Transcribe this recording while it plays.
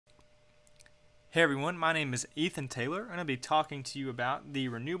Hey everyone, my name is Ethan Taylor, and I'll be talking to you about the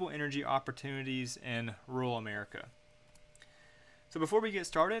renewable energy opportunities in rural America. So before we get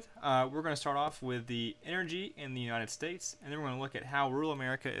started, we're going to start off with the energy in the United States, and then we're going to look at how rural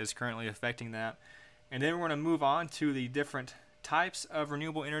America is currently affecting that. And then we're going to move on to the different types of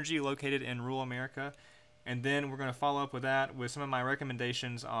renewable energy located in rural America. And then we're going to follow up with that with some of my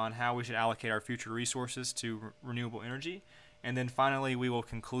recommendations on how we should allocate our future resources to renewable energy. And then finally, we will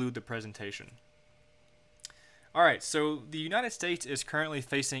conclude the presentation. Alright, so the United States is currently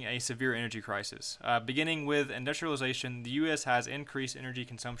facing a severe energy crisis. Beginning with industrialization, the U.S. has increased energy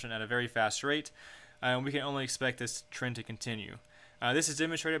consumption at a very fast rate, and we can only expect this trend to continue. This is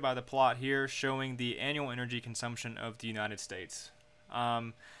demonstrated by the plot here showing the annual energy consumption of the United States.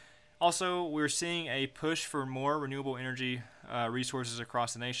 Also, we're seeing a push for more renewable energy resources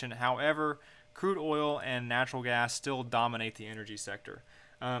across the nation. However, crude oil and natural gas still dominate the energy sector.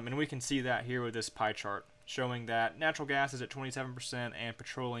 And we can see that here with this pie chart, showing that natural gas is at 27% and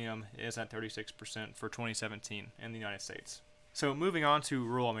petroleum is at 36% for 2017 in the United States. So moving on to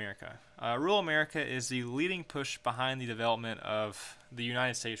rural America. Rural America is the leading push behind the development of the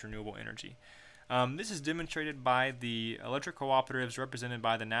United States renewable energy. This is demonstrated by the electric cooperatives represented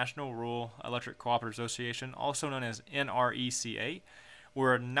by the National Rural Electric Cooperative Association, also known as NRECA,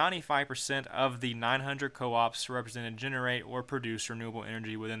 where 95% of the 900 co-ops represented generate or produce renewable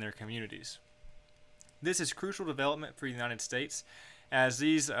energy within their communities. This is crucial development for the United States, as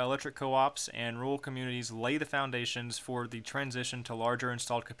these electric co-ops and rural communities lay the foundations for the transition to larger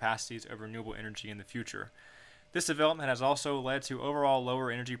installed capacities of renewable energy in the future. This development has also led to overall lower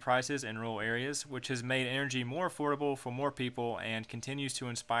energy prices in rural areas, which has made energy more affordable for more people and continues to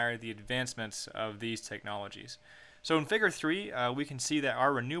inspire the advancements of these technologies. So in Figure 3, we can see that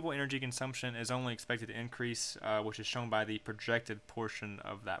our renewable energy consumption is only expected to increase, which is shown by the projected portion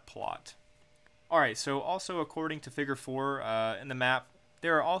of that plot. Alright, so also according to Figure 4 in the map,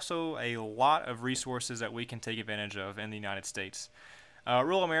 there are also a lot of resources that we can take advantage of in the United States.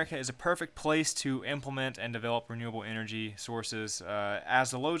 Rural America is a perfect place to implement and develop renewable energy sources,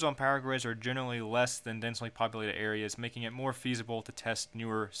 as the loads on power grids are generally less than densely populated areas, making it more feasible to test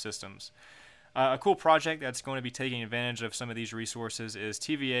newer systems. A cool project that's going to be taking advantage of some of these resources is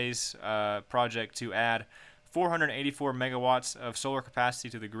TVA's project to add 484 megawatts of solar capacity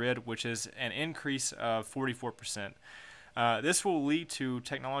to the grid, which is an increase of 44%. This will lead to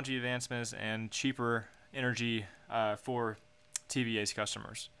technology advancements and cheaper energy for TVA's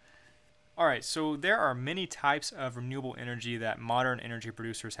customers. Alright, so there are many types of renewable energy that modern energy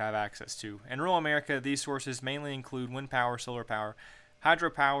producers have access to. In rural America, these sources mainly include wind power, solar power,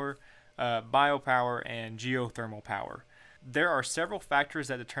 hydropower, biopower, and geothermal power. There are several factors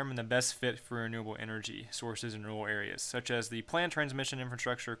that determine the best fit for renewable energy sources in rural areas, such as the planned transmission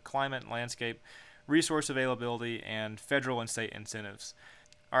infrastructure, climate and landscape, resource availability, and federal and state incentives.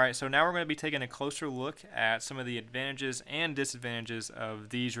 Alright, so now we're going to be taking a closer look at some of the advantages and disadvantages of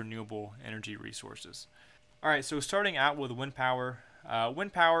these renewable energy resources. Alright, so starting out with wind power.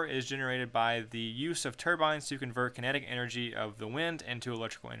 Wind power is generated by the use of turbines to convert kinetic energy of the wind into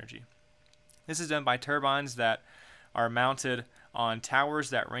electrical energy. This is done by turbines that are mounted on towers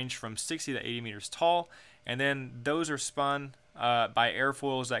that range from 60 to 80 meters tall, and then those are spun by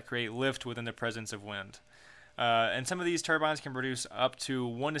airfoils that create lift within the presence of wind. And some of these turbines can produce up to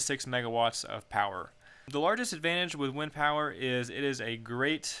 1 to 6 megawatts of power. The largest advantage with wind power is it is a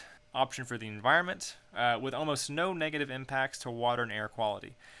great option for the environment, with almost no negative impacts to water and air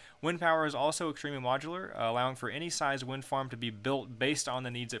quality. Wind power is also extremely modular, allowing for any size wind farm to be built based on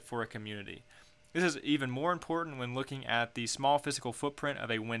the needs for a community. This is even more important when looking at the small physical footprint of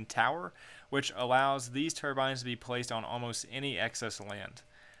a wind tower, which allows these turbines to be placed on almost any excess land.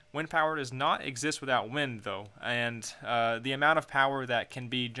 Wind power does not exist without wind, though, and the amount of power that can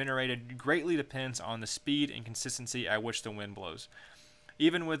be generated greatly depends on the speed and consistency at which the wind blows.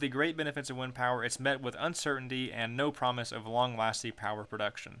 Even with the great benefits of wind power, it's met with uncertainty and no promise of long-lasting power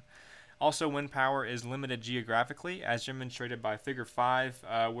production. Also, wind power is limited geographically, as demonstrated by Figure 5,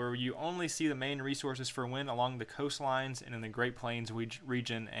 where you only see the main resources for wind along the coastlines and in the Great Plains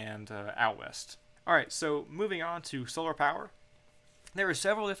region and out west. Alright, so moving on to solar power. There are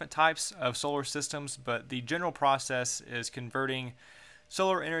several different types of solar systems, but the general process is converting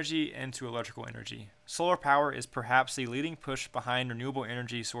solar energy into electrical energy. solar power is perhaps the leading push behind renewable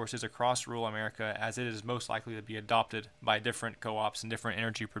energy sources across rural America, as it is most likely to be adopted by different co-ops and different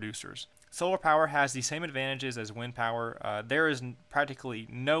energy producers. Solar power has the same advantages as wind power. There is practically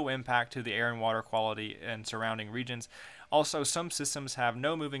no impact to the air and water quality in surrounding regions. Also, some systems have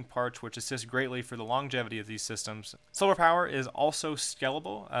no moving parts, which assists greatly for the longevity of these systems. Solar power is also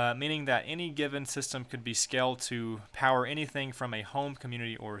scalable, meaning that any given system could be scaled to power anything from a home,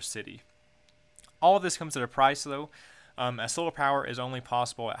 community, or a city. All of this comes at a price, though, as solar power is only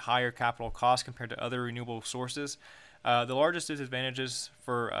possible at higher capital costs compared to other renewable sources. The largest disadvantages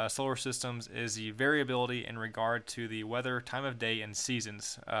for solar systems is the variability in regard to the weather, time of day, and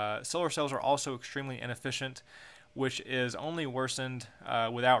seasons. Solar cells are also extremely inefficient, which is only worsened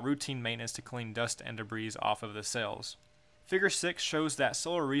without routine maintenance to clean dust and debris off of the cells. Figure 6 shows that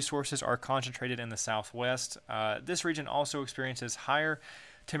solar resources are concentrated in the southwest. This region also experiences higher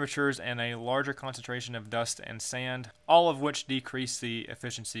temperatures and a larger concentration of dust and sand, all of which decrease the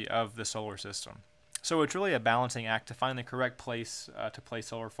efficiency of the solar system. So it's really a balancing act to find the correct place to place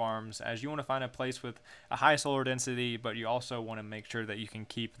solar farms, as you want to find a place with a high solar density, but you also want to make sure that you can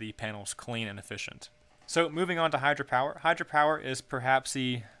keep the panels clean and efficient. So moving on to hydropower. Hydropower is perhaps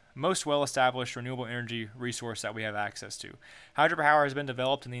the most well-established renewable energy resource that we have access to. Hydropower has been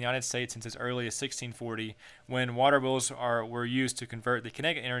developed in the United States since as early as 1640, when water wheels were used to convert the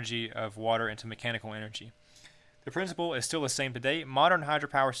kinetic energy of water into mechanical energy. The principle is still the same today. Modern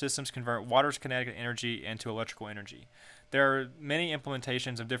hydropower systems convert water's kinetic energy into electrical energy. There are many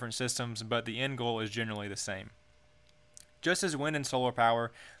implementations of different systems, but the end goal is generally the same. Just as wind and solar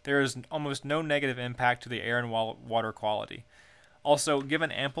power, there is almost no negative impact to the air and water quality. Also,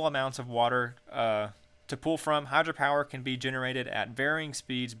 given ample amounts of water to pull from, hydropower can be generated at varying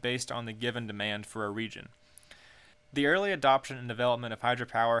speeds based on the given demand for a region. The early adoption and development of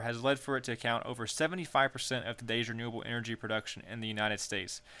hydropower has led for it to account over 75% of today's renewable energy production in the United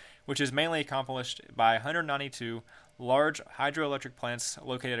States, which is mainly accomplished by 192 large hydroelectric plants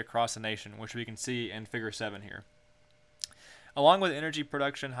located across the nation, which we can see in Figure 7 here. Along with energy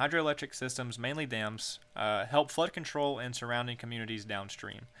production, hydroelectric systems, mainly dams, help flood control in surrounding communities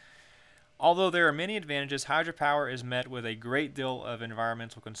downstream. Although there are many advantages, hydropower is met with a great deal of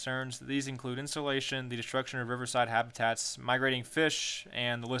environmental concerns. These include insulation, the destruction of riverside habitats, migrating fish,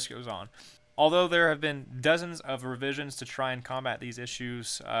 and the list goes on. Although there have been dozens of revisions to try and combat these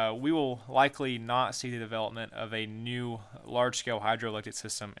issues, we will likely not see the development of a new large-scale hydroelectric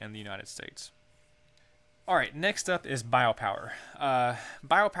system in the United States. Alright, next up is biopower.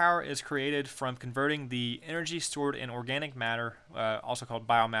 Biopower is created from converting the energy stored in organic matter, also called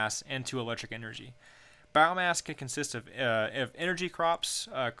biomass, into electric energy. Biomass can consist of energy crops,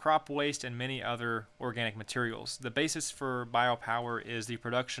 crop waste, and many other organic materials. The basis for biopower is the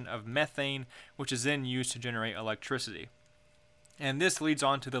production of methane, which is then used to generate electricity. And this leads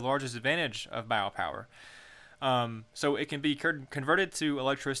on to the largest advantage of biopower. So it can be converted to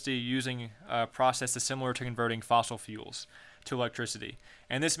electricity using a process that's similar to converting fossil fuels to electricity.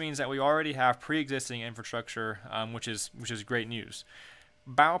 And this means that we already have pre-existing infrastructure, which is great news.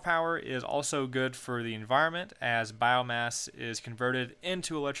 Biopower is also good for the environment, as biomass is converted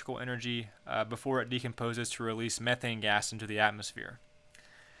into electrical energy before it decomposes to release methane gas into the atmosphere.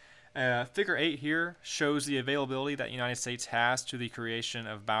 Figure 8 here shows the availability that the United States has to the creation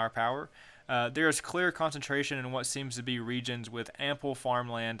of biopower. There is clear concentration in what seems to be regions with ample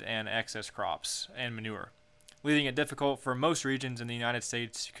farmland and excess crops and manure, leaving it difficult for most regions in the United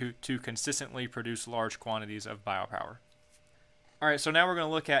States to consistently produce large quantities of biopower. Alright, so now we're going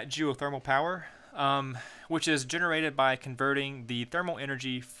to look at geothermal power, which is generated by converting the thermal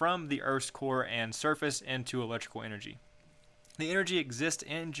energy from the Earth's core and surface into electrical energy. The energy exists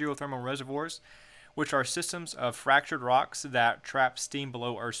in geothermal reservoirs, which are systems of fractured rocks that trap steam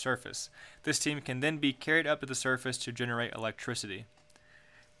below Earth's surface. This steam can then be carried up to the surface to generate electricity.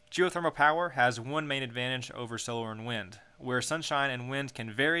 Geothermal power has one main advantage over solar and wind. Where sunshine and wind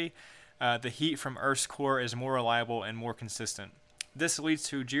can vary, the heat from Earth's core is more reliable and more consistent. This leads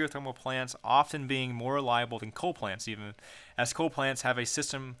to geothermal plants often being more reliable than coal plants even, as coal plants have a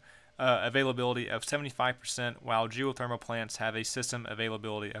system availability of 75%, while geothermal plants have a system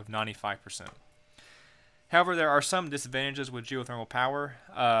availability of 95%. However, there are some disadvantages with geothermal power,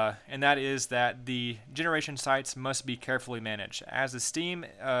 and that is that the generation sites must be carefully managed, as the steam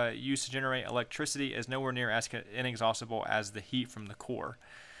used to generate electricity is nowhere near as inexhaustible as the heat from the core.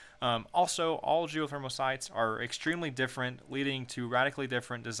 Also, all geothermal sites are extremely different, leading to radically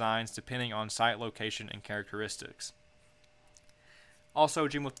different designs depending on site location and characteristics. Also,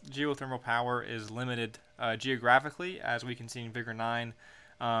 geothermal power is limited geographically, as we can see in Figure 9.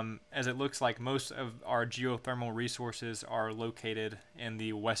 as it looks like most of our geothermal resources are located in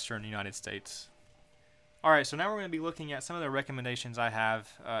the western United States. Alright, so now we're going to be looking at some of the recommendations I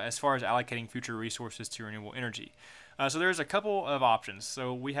have as far as allocating future resources to renewable energy. So there's a couple of options.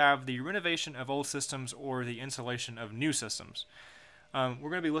 So we have the renovation of old systems or the installation of new systems. We're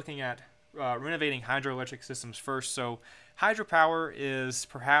going to be looking at renovating hydroelectric systems first. So hydropower is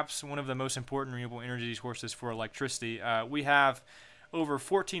perhaps one of the most important renewable energy sources for electricity. We have over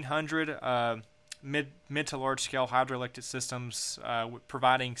 1,400 mid to large scale hydroelectric systems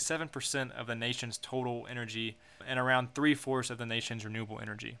providing 7% of the nation's total energy and around 3/4 of the nation's renewable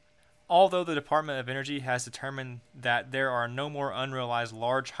energy. Although the Department of Energy has determined that there are no more unrealized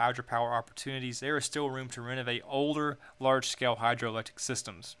large hydropower opportunities, there is still room to renovate older large-scale hydroelectric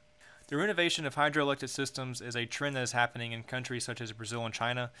systems. The renovation of hydroelectric systems is a trend that is happening in countries such as Brazil and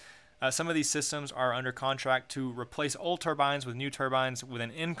China. Some of these systems are under contract to replace old turbines with new turbines with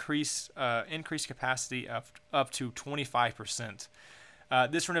an increased capacity of up to 25%.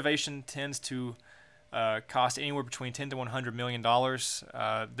 This renovation tends to cost anywhere between $10 to $100 million,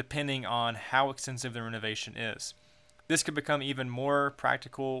 depending on how extensive the renovation is. This could become even more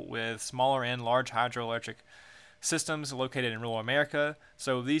practical with smaller and large hydroelectric systems located in rural America.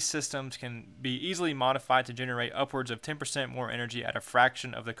 So these systems can be easily modified to generate upwards of 10% more energy at a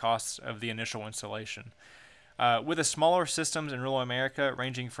fraction of the costs of the initial installation. With the smaller systems in rural America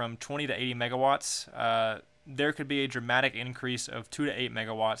ranging from 20 to 80 megawatts, there could be a dramatic increase of 2 to 8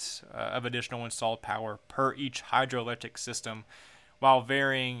 megawatts of additional installed power per each hydroelectric system, while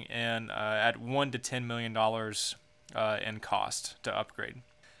varying at $1 to $10 million in cost to upgrade.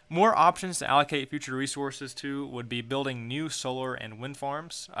 More options to allocate future resources to would be building new solar and wind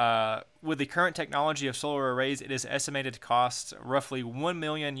farms. With the current technology of solar arrays, it is estimated to cost roughly $1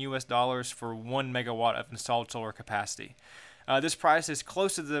 million for 1 megawatt of installed solar capacity. This price is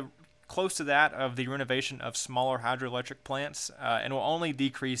close to that of the renovation of smaller hydroelectric plants and will only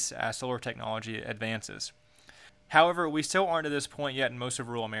decrease as solar technology advances. However, we still aren't at this point yet in most of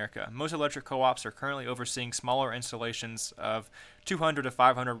rural America. Most electric co-ops are currently overseeing smaller installations of 200 to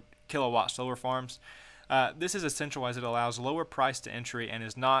 500 kilowatt solar farms. This is essential as it allows lower price to entry and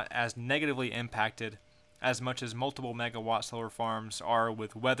is not as negatively impacted as much as multiple megawatt solar farms are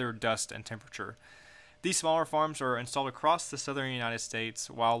with weather, dust, and temperature. These smaller farms are installed across the southern United States,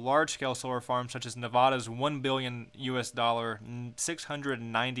 while large-scale solar farms such as Nevada's $1 billion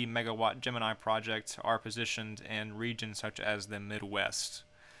 690 megawatt Gemini project are positioned in regions such as the Midwest.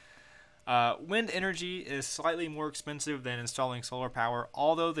 Wind energy is slightly more expensive than installing solar power,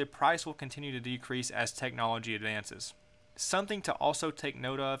 although the price will continue to decrease as technology advances. Something to also take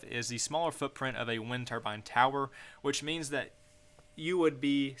note of is the smaller footprint of a wind turbine tower, which means that you would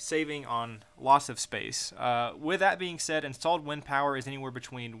be saving on loss of space. With that being said, installed wind power is anywhere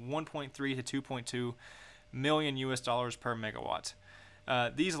between 1.3 to 2.2 million US dollars per megawatt.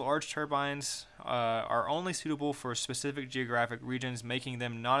 These large turbines are only suitable for specific geographic regions, making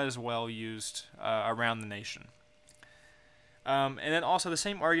them not as well used around the nation. And then also the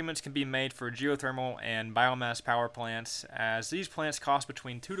same arguments can be made for geothermal and biomass power plants, as these plants cost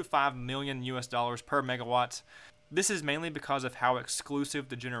between 2 to 5 million US dollars per megawatt. This is mainly because of how exclusive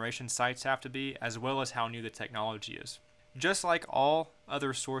the generation sites have to be, as well as how new the technology is. Just like all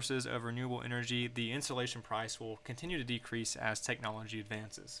other sources of renewable energy, the installation price will continue to decrease as technology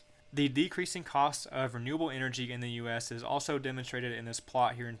advances. The decreasing cost of renewable energy in the U.S. is also demonstrated in this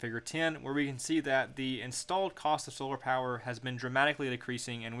plot here in Figure 10, where we can see that the installed cost of solar power has been dramatically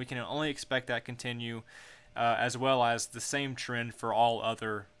decreasing, and we can only expect that to continue, as well as the same trend for all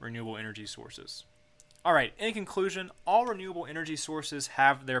other renewable energy sources. Alright, in conclusion, all renewable energy sources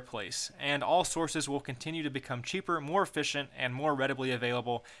have their place, and all sources will continue to become cheaper, more efficient, and more readily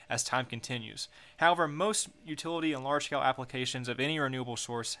available as time continues. However, most utility and large-scale applications of any renewable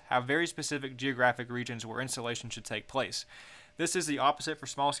source have very specific geographic regions where installation should take place. This is the opposite for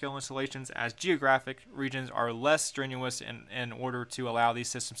small-scale installations, as geographic regions are less strenuous in order to allow these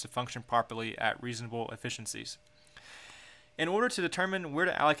systems to function properly at reasonable efficiencies. In order to determine where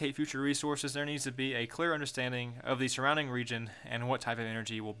to allocate future resources, there needs to be a clear understanding of the surrounding region and what type of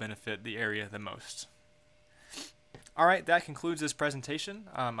energy will benefit the area the most. Alright, that concludes this presentation.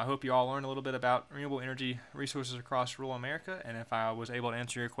 I hope you all learned a little bit about renewable energy resources across rural America, and if I was able to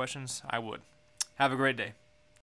answer your questions, I would. Have a great day.